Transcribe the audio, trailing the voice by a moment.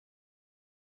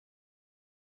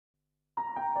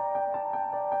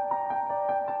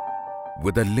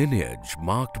With a lineage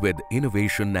marked with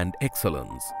innovation and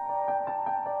excellence,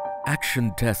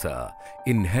 Action Tesa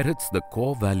inherits the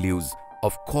core values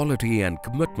of quality and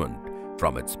commitment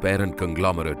from its parent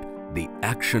conglomerate, the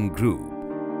Action Group.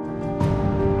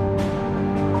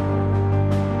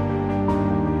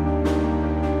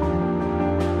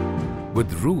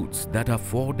 With roots that are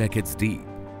 4 decades deep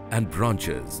and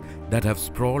branches that have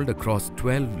sprawled across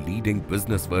 12 leading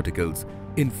business verticals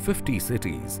in 50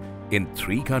 cities in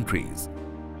 3 countries,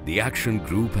 the Action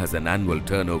Group has an annual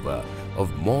turnover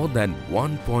of more than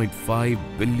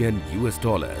 $1.5 billion.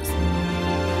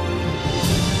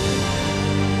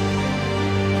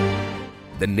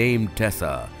 The name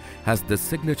Tesa has the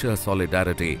signature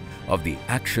solidarity of the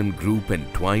Action Group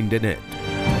entwined in it.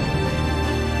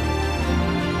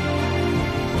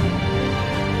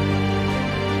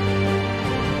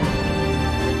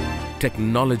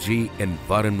 Technology,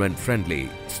 environment-friendly,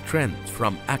 strength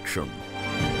from action.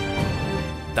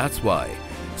 That's why,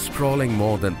 sprawling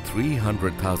more than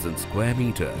 300,000 square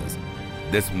meters,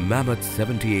 this mammoth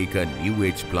 70-acre new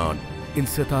age plant in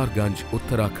Sitarganj,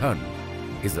 Uttarakhand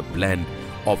is a blend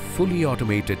of fully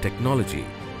automated technology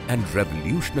and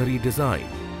revolutionary design,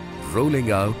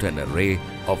 rolling out an array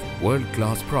of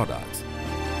world-class products.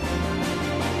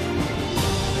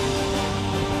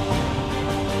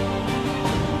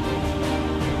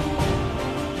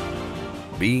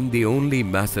 Being the only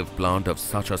massive plant of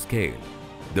such a scale,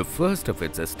 the first of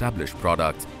its established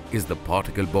products is the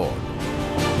particle board.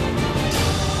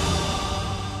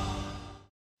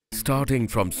 Starting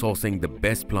from sourcing the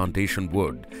best plantation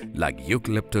wood like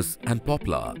eucalyptus and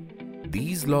poplar,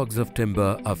 these logs of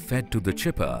timber are fed to the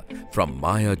chipper from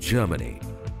Meyer, Germany.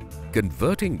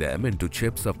 Converting them into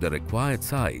chips of the required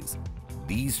size,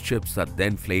 these chips are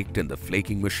then flaked in the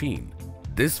flaking machine.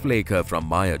 This flaker from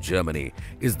Meyer, Germany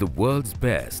is the world's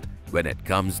best when it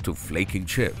comes to flaking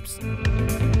chips.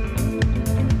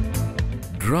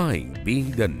 Drying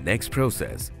being the next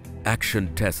process, Action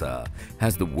Tesa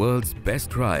has the world's best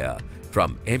dryer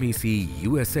from MEC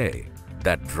USA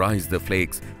that dries the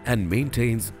flakes and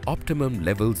maintains optimum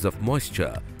levels of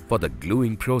moisture for the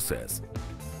gluing process.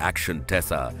 Action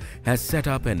Tesa has set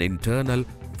up an internal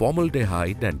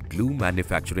formaldehyde and glue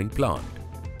manufacturing plant.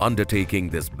 Undertaking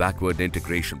this backward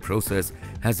integration process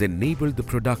has enabled the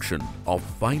production of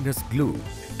finest glue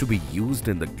to be used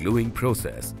in the gluing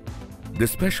process. The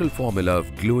special formula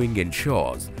of gluing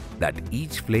ensures that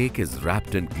each flake is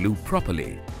wrapped in glue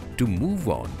properly to move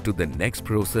on to the next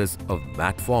process of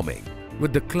mat forming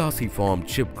with the classy form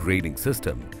chip grading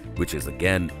system, which is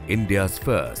again India's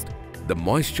first. The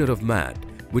moisture of mat,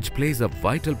 which plays a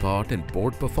vital part in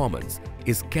board performance,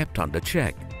 is kept under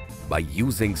check by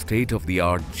using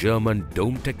state-of-the-art German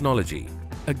dome technology,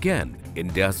 again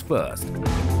India's first.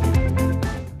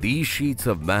 These sheets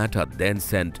of mat are then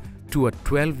sent to a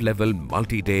 12-level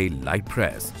multi-day light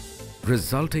press,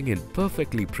 resulting in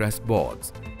perfectly pressed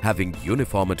boards having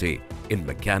uniformity in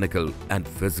mechanical and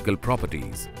physical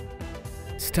properties.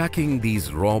 Stacking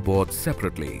these raw boards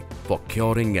separately for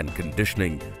curing and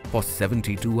conditioning for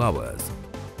 72 hours,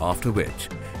 after which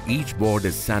each board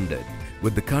is sanded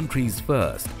with the country's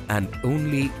first and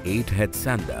only 8-head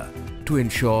sander to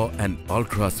ensure an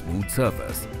ultra-smooth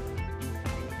surface.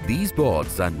 These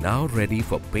boards are now ready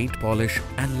for paint polish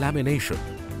and lamination,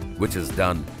 which is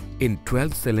done in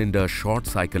 12-cylinder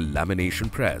short-cycle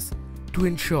lamination press to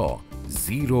ensure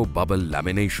zero bubble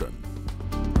lamination.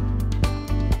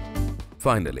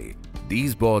 Finally,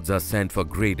 these boards are sent for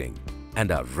grading and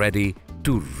are ready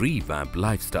to revamp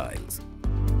lifestyles.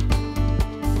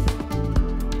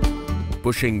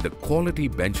 Pushing the quality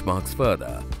benchmarks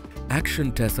further,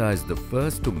 Action Tesa is the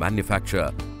first to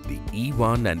manufacture the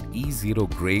E1 and E0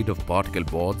 grade of particle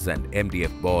boards and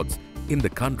MDF boards in the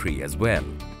country as well.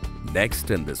 Next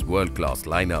in this world-class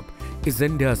lineup is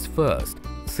India's first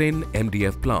thin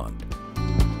MDF plant.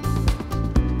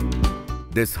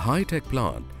 This high-tech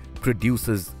plant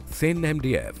produces thin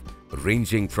MDF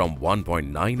ranging from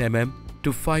 1.9 mm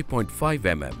to 5.5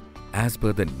 mm as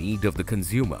per the need of the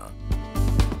consumer.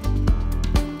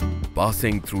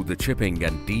 Passing through the chipping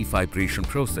and defibration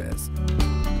process,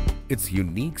 its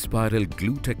unique spiral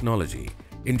glue technology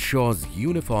ensures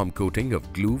uniform coating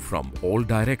of glue from all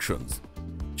directions,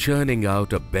 churning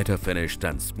out a better finished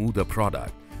and smoother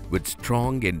product with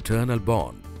strong internal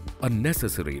bond, a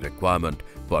necessary requirement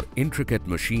for intricate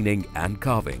machining and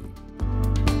carving.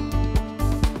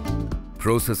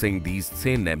 Processing these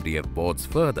thin MDF boards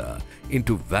further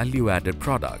into value-added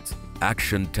products,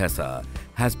 Action Tesa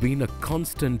has been a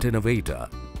constant innovator,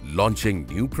 launching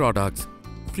new products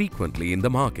frequently in the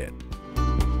market.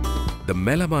 The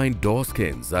melamine door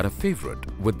skins are a favorite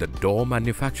with the door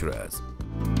manufacturers.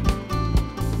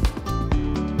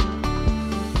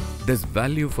 This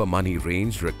value for money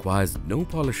range requires no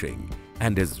polishing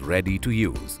and is ready to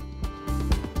use.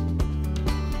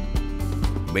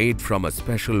 Made from a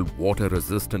special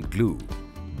water-resistant glue,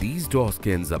 these door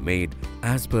skins are made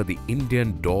as per the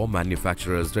Indian door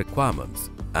manufacturer's requirements.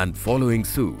 And following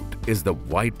suit is the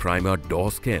white primer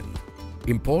door skin.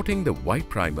 Importing the white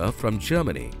primer from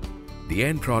Germany, the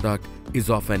end product is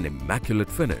of an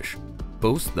immaculate finish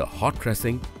post the hot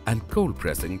pressing and cold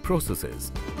pressing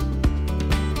processes.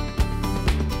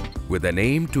 With an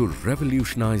aim to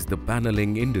revolutionize the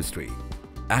paneling industry,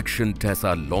 Action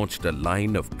Tesa launched a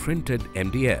line of printed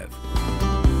MDF.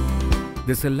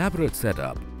 This elaborate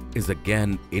setup is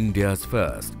again India's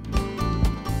first.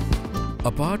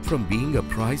 Apart from being a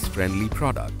price-friendly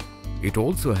product, it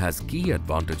also has key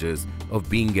advantages of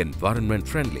being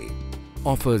environment-friendly,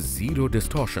 offers zero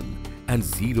distortion and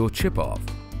zero chip-off.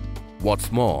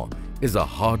 What's more is a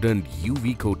hardened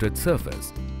UV-coated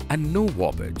surface and no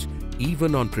warpage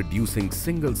even on producing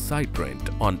single side print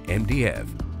on MDF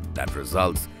that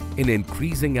results in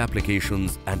increasing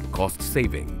applications and cost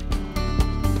saving.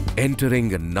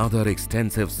 Entering another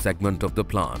extensive segment of the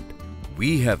plant,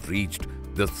 we have reached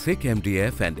the thick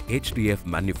MDF and HDF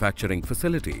manufacturing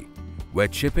facility, where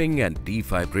chipping and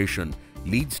defibration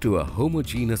leads to a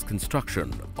homogeneous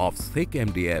construction of thick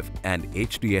MDF and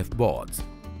HDF boards.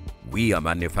 We are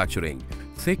manufacturing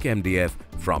thick MDF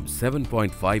from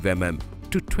 7.5 mm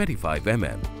to 25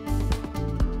 mm.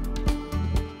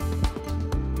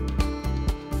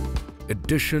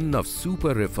 Addition of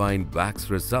super refined wax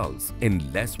results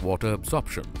in less water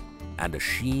absorption and a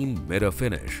sheen mirror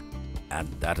finish. And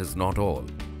that is not all.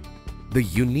 The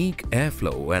unique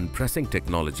airflow and pressing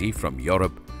technology from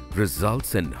Europe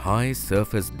results in high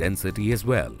surface density as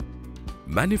well.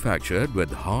 Manufactured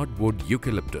with hardwood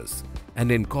eucalyptus and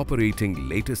incorporating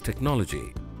latest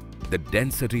technology, the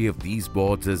density of these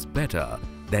boards is better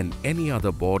than any other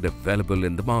board available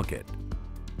in the market.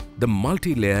 The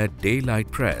multi-layered daylight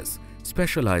press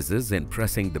specializes in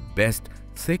pressing the best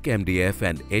thick MDF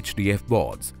and HDF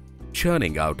boards,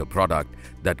 churning out a product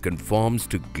that conforms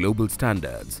to global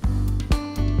standards.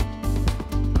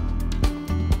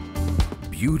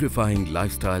 Beautifying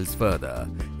lifestyles further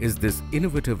is this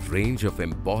innovative range of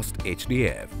embossed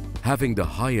HDF. Having the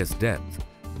highest depth,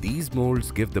 these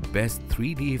molds give the best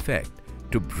 3D effect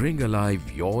to bring alive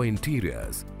your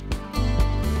interiors.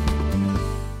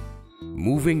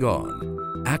 Moving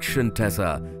on, Action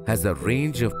Tesa has a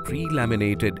range of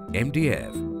pre-laminated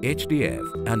MDF,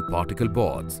 HDF and particle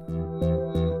boards.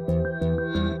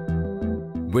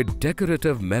 With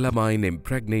decorative melamine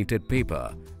impregnated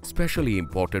paper, specially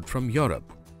imported from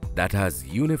Europe, that has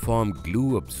uniform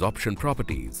glue absorption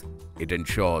properties, it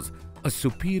ensures a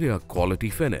superior quality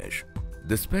finish.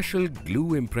 The special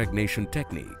glue impregnation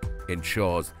technique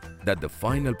ensures that the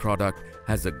final product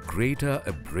has a greater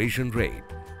abrasion rate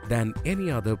than any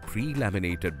other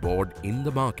pre-laminated board in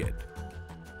the market.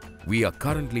 We are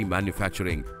currently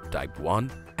manufacturing Type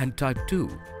 1 and Type 2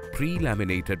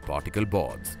 pre-laminated particle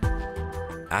boards.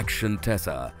 Action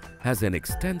Tesa has an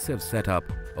extensive setup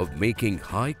of making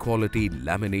high-quality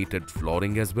laminated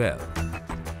flooring as well.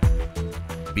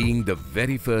 Being the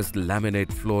very first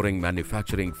laminate flooring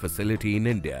manufacturing facility in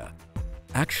India,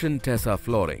 Action Tesa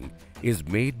flooring is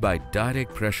made by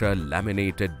direct pressure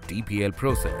laminated DPL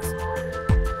process.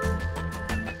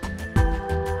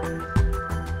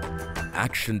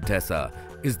 Action Tesa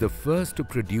is the first to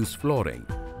produce flooring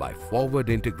by forward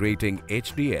integrating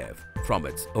HDF from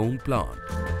its own plant.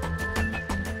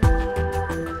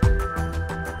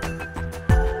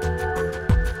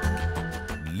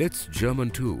 Litz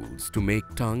German tools to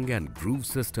make tongue and groove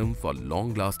system for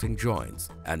long-lasting joints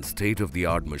and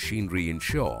state-of-the-art machinery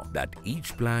ensure that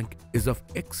each plank is of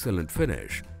excellent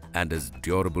finish and is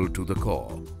durable to the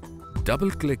core.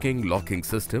 Double-clicking locking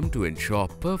system to ensure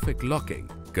perfect locking,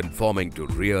 conforming to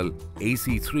real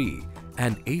AC3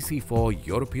 and AC4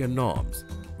 European norms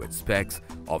with specs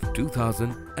of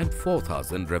 2000 and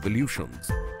 4000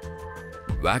 revolutions.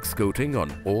 Wax coating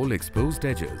on all exposed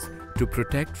edges to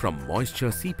protect from moisture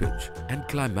seepage and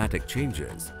climatic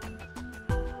changes.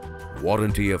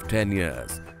 Warranty of 10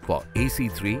 years for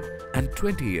AC3 and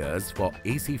 20 years for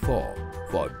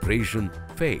AC4 for abrasion,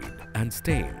 fade and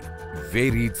stain.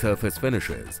 Varied surface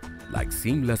finishes like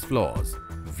seamless floors,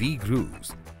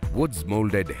 V-grooves, woods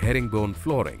molded herringbone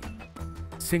flooring,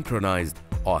 synchronized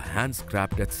or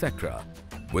hand-scrapped etc.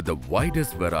 with the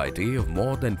widest variety of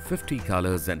more than 50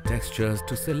 colors and textures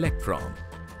to select from.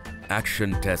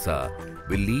 Action Tesa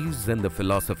believes in the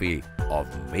philosophy of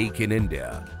Make in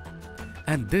India.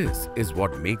 And this is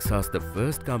what makes us the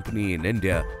first company in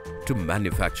India to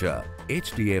manufacture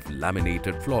HDF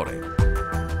laminated flooring.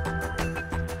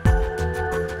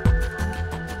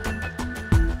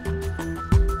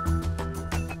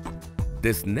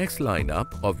 This next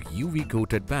lineup of UV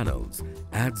coated panels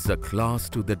adds a class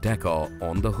to the decor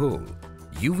on the whole.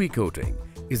 UV coating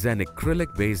is an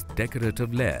acrylic-based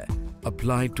decorative layer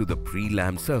applied to the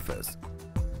pre-lamp surface.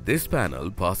 This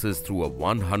panel passes through a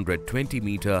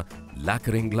 120-meter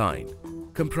lacquering line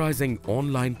comprising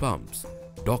on-line pumps,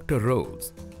 doctor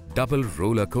rolls, double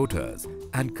roller coaters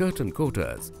and curtain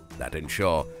coaters that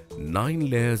ensure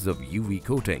 9 layers of UV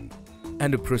coating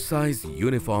and a precise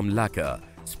uniform lacquer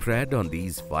spread on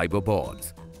these fiber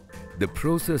boards. The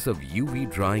process of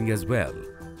UV drying as well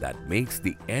that makes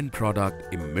the end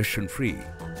product emission-free.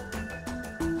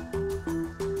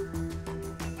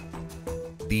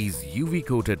 These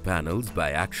UV-coated panels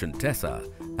by Action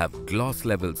Tesa have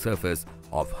gloss-level surface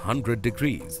of 100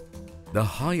 degrees, the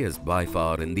highest by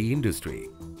far in the industry.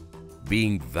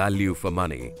 Being value for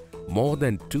money, more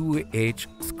than 2H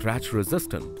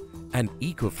scratch-resistant and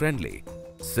eco-friendly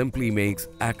simply makes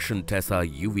Action Tesa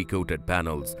UV-coated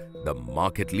panels the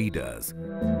market leaders.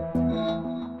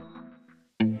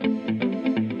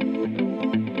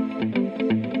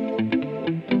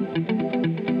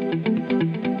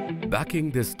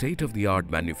 Backing this state-of-the-art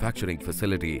manufacturing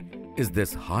facility is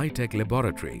this high-tech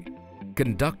laboratory.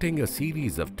 Conducting a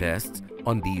series of tests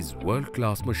on these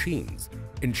world-class machines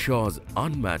ensures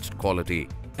unmatched quality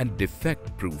and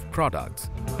defect-proof products.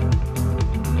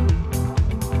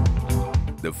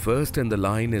 The first in the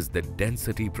line is the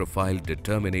density profile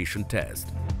determination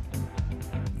test.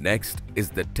 Next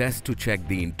is the test to check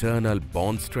the internal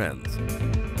bond strength.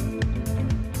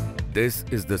 This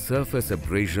is the surface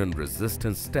abrasion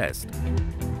resistance test.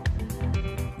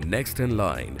 Next in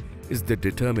line is the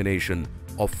determination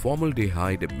of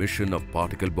formaldehyde emission of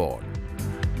particle board.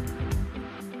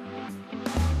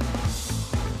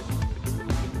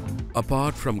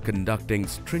 Apart from conducting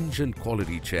stringent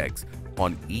quality checks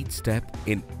on each step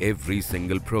in every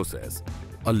single process,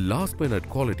 a last-minute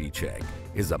quality check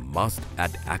is a must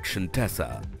at Action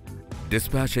Tesa.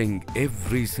 Dispatching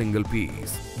every single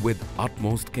piece with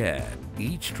utmost care,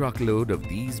 each truckload of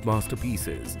these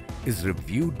masterpieces is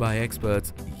reviewed by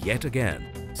experts yet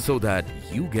again so that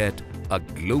you get a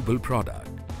global product.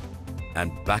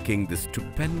 And backing this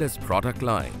stupendous product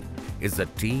line is a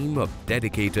team of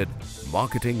dedicated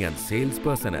marketing and sales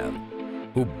personnel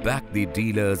who back the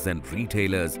dealers and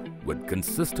retailers with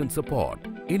consistent support,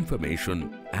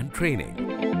 information and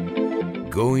training.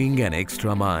 Going an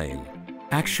extra mile,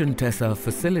 Action Tesa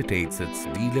facilitates its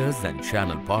dealers and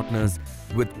channel partners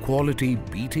with quality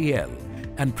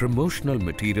BTL and promotional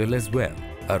material as well.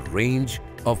 A range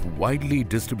of widely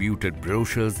distributed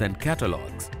brochures and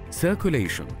catalogs,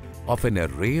 circulation of an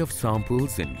array of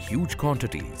samples in huge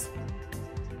quantities.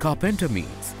 Carpenter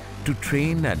meets to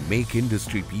train and make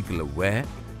industry people aware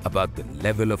about the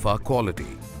level of our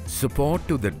quality. Support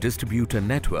to the distributor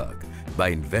network by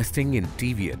investing in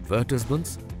TV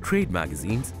advertisements, trade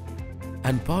magazines,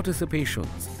 and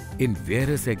participations in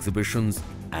various exhibitions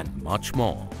and much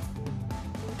more.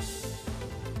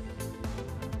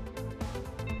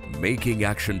 Making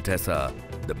Action Tesa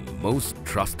the most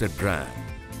trusted brand.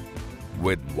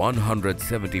 With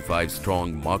 175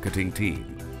 strong marketing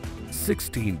team,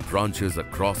 16 branches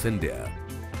across India,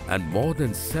 and more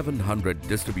than 700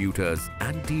 distributors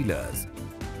and dealers,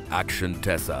 Action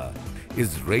Tesa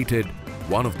is rated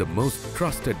one of the most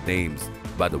trusted names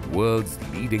by the world's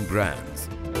leading brands.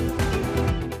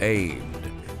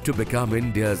 Aimed to become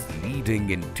India's leading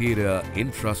interior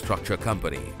infrastructure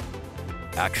company,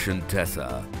 Action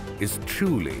Tesa is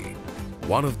truly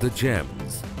one of the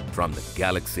gems from the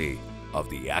galaxy of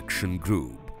the Action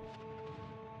Group.